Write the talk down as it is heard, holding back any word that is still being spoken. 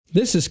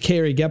This is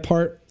Kerry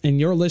Gephardt, and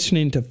you're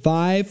listening to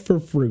 5 for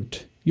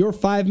Fruit, your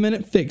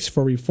 5-minute fix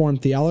for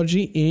Reformed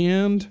theology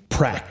and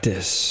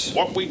practice.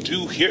 What we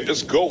do here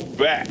is go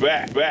back.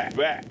 Look,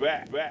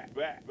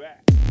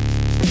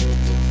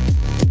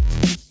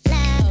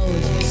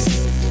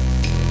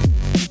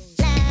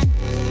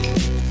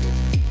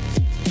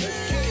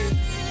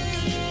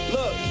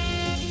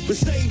 we're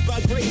saved by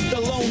grace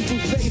alone, through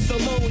faith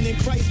alone, in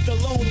Christ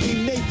alone.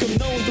 We make them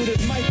known through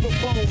this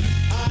microphone.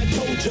 I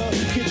told ya,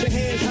 get your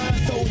hands high,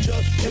 soldier,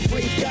 and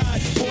praise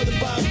God for the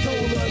 5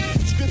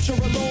 solas. Scripture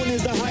alone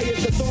is the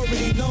highest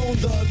authority known.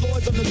 The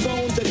Lord's on the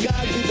throne, to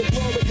God be the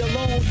glory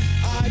alone.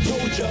 I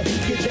told ya,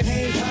 get your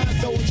hands high,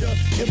 soldier,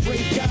 and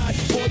praise God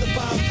for the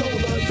 5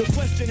 solas. The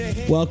question at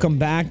hand. Welcome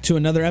back to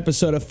another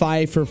episode of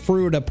 5 for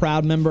Fruit, a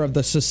proud member of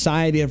the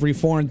Society of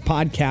Reformed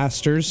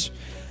Podcasters.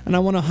 And I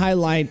want to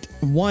highlight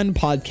one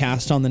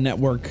podcast on the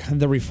network.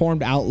 The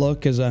Reformed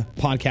Outlook is a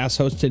podcast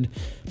hosted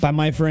by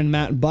my friend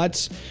Matt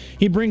Butts.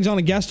 He brings on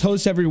a guest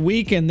host every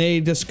week, and they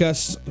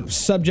discuss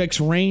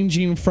subjects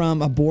ranging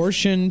from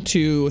abortion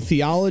to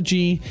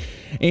theology.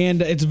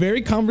 And it's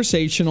very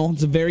conversational.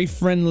 It's very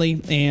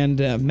friendly. And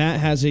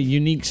Matt has a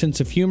unique sense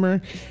of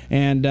humor,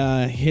 and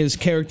his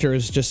character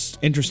is just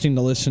interesting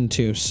to listen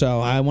to. So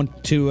I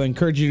want to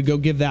encourage you to go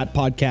give that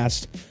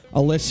podcast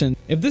a listen.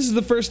 If this is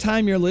the first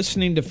time you're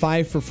listening to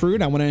 5 for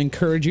Fruit, I want to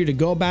encourage you to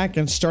go back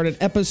and start at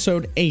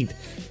episode 8.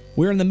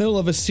 We're in the middle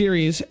of a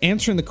series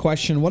answering the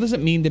question, what does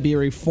it mean to be a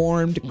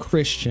Reformed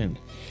Christian?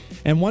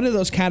 And one of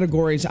those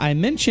categories I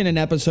mentioned in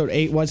episode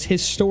 8 was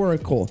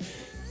historical.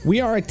 We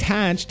are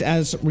attached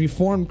as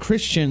Reformed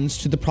Christians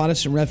to the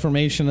Protestant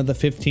Reformation of the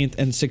 15th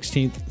and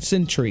 16th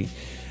century.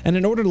 And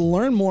in order to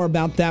learn more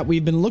about that,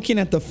 we've been looking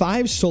at the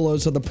 5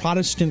 solas of the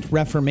Protestant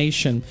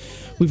Reformation.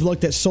 We've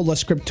looked at sola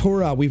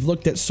scriptura, we've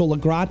looked at sola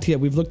gratia,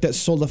 we've looked at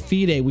sola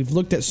fide, we've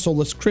looked at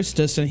solus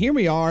Christus, and here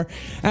we are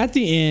at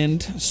the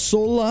end,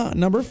 sola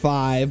number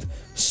 5,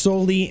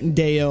 soli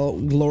Deo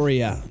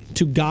gloria.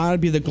 To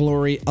God be the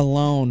glory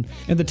alone.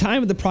 At the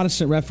time of the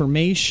Protestant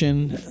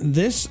Reformation,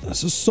 this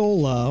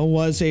sola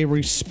was a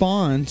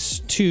response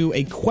to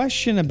a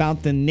question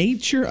about the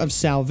nature of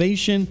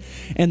salvation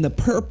and the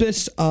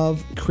purpose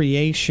of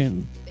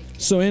creation.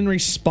 So in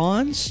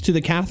response to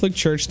the Catholic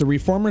Church, the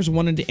Reformers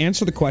wanted to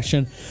answer the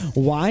question,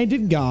 why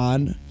did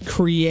God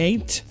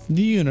create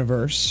the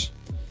universe?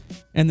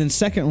 And then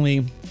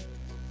secondly,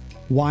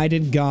 why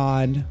did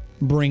God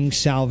bring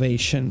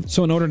salvation?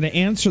 So in order to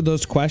answer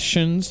those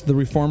questions, the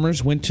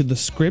Reformers went to the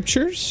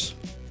Scriptures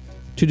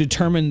to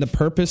determine the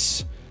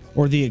purpose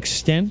or the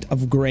extent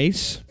of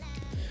grace,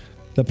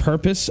 the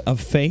purpose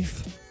of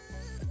faith,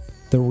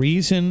 the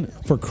reason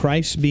for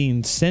Christ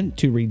being sent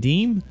to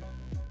redeem.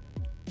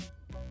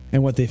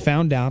 And what they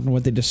found out and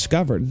what they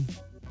discovered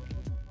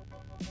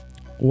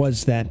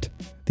was that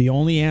the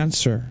only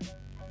answer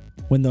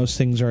when those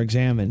things are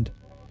examined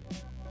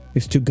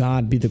is to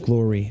God be the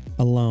glory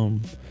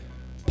alone.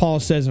 Paul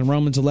says in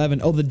Romans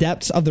 11, "Oh, the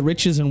depths of the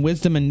riches and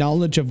wisdom and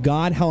knowledge of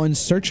God, how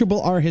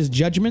unsearchable are his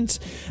judgments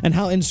and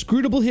how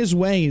inscrutable his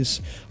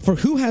ways. For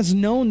who has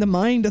known the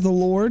mind of the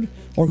Lord,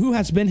 or who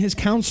has been his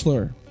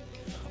counselor,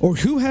 or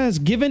who has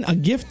given a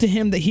gift to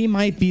him that he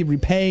might be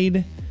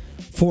repaid?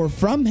 For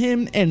from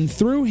him and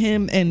through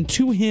him and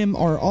to him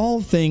are all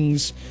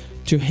things.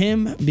 To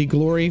him be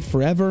glory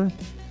forever.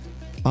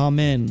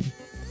 Amen."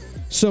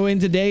 So in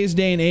today's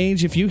day and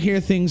age, if you hear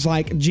things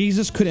like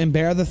Jesus couldn't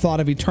bear the thought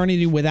of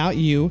eternity without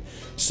you,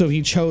 so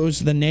he chose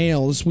the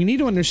nails, we need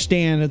to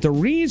understand that the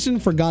reason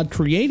for God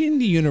creating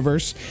the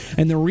universe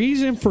and the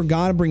reason for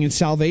God bringing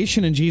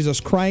salvation in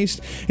Jesus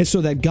Christ is so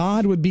that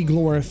God would be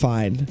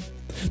glorified.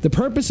 The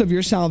purpose of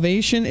your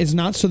salvation is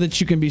not so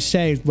that you can be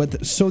saved,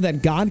 but so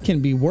that God can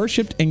be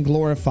worshiped and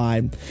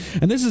glorified.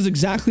 And this is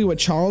exactly what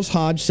Charles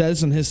Hodge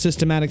says in his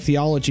systematic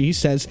theology. He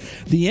says,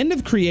 "The end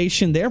of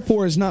creation,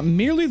 therefore, is not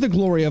merely the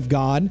glory of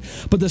God,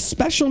 but the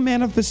special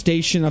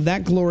manifestation of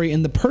that glory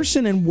in the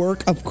person and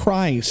work of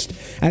Christ.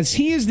 As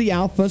he is the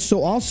Alpha,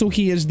 so also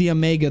he is the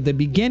Omega, the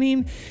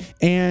beginning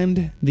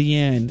and the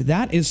end."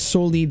 That is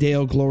soli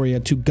Deo gloria.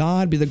 To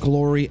God be the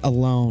glory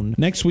alone.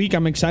 Next week,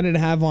 I'm excited to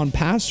have on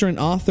pastor and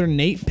author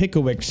Nate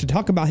Pickowicz to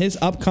talk about his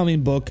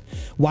upcoming book,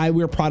 Why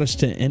We're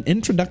Protestant, an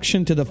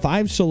introduction to the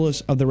 5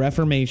 solas of the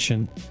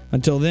Reformation.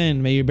 Until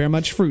then, may you bear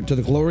much fruit to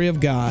the glory of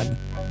God.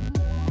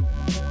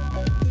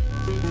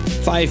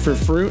 5 for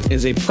Fruit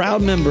is a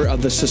proud member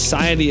of the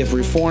Society of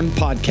Reformed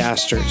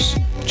Podcasters.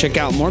 Check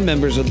out more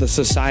members of the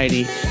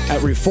Society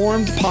at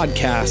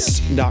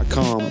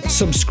reformedpodcasts.com.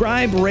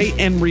 Subscribe, rate,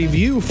 and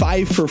review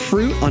 5 for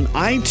Fruit on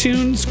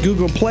iTunes,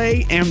 Google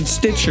Play, and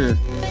Stitcher.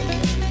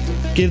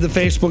 Give the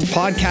Facebook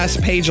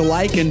podcast page a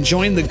like and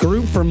join the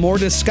group for more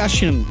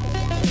discussion.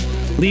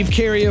 Leave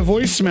Kerry a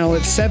voicemail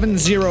at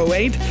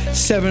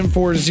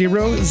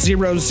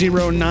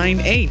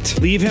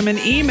 708-740-0098. Leave him an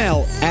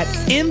email at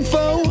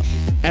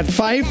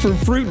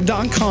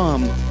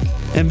info@5forfruit.com.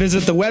 And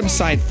visit the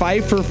website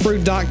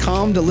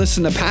 5forfruit.com to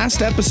listen to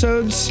past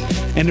episodes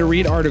and to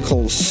read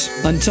articles.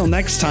 Until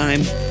next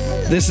time,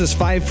 this is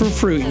 5 for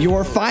Fruit,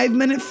 your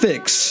 5-minute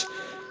fix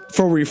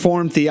for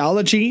Reformed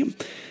theology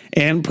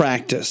and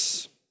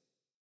practice.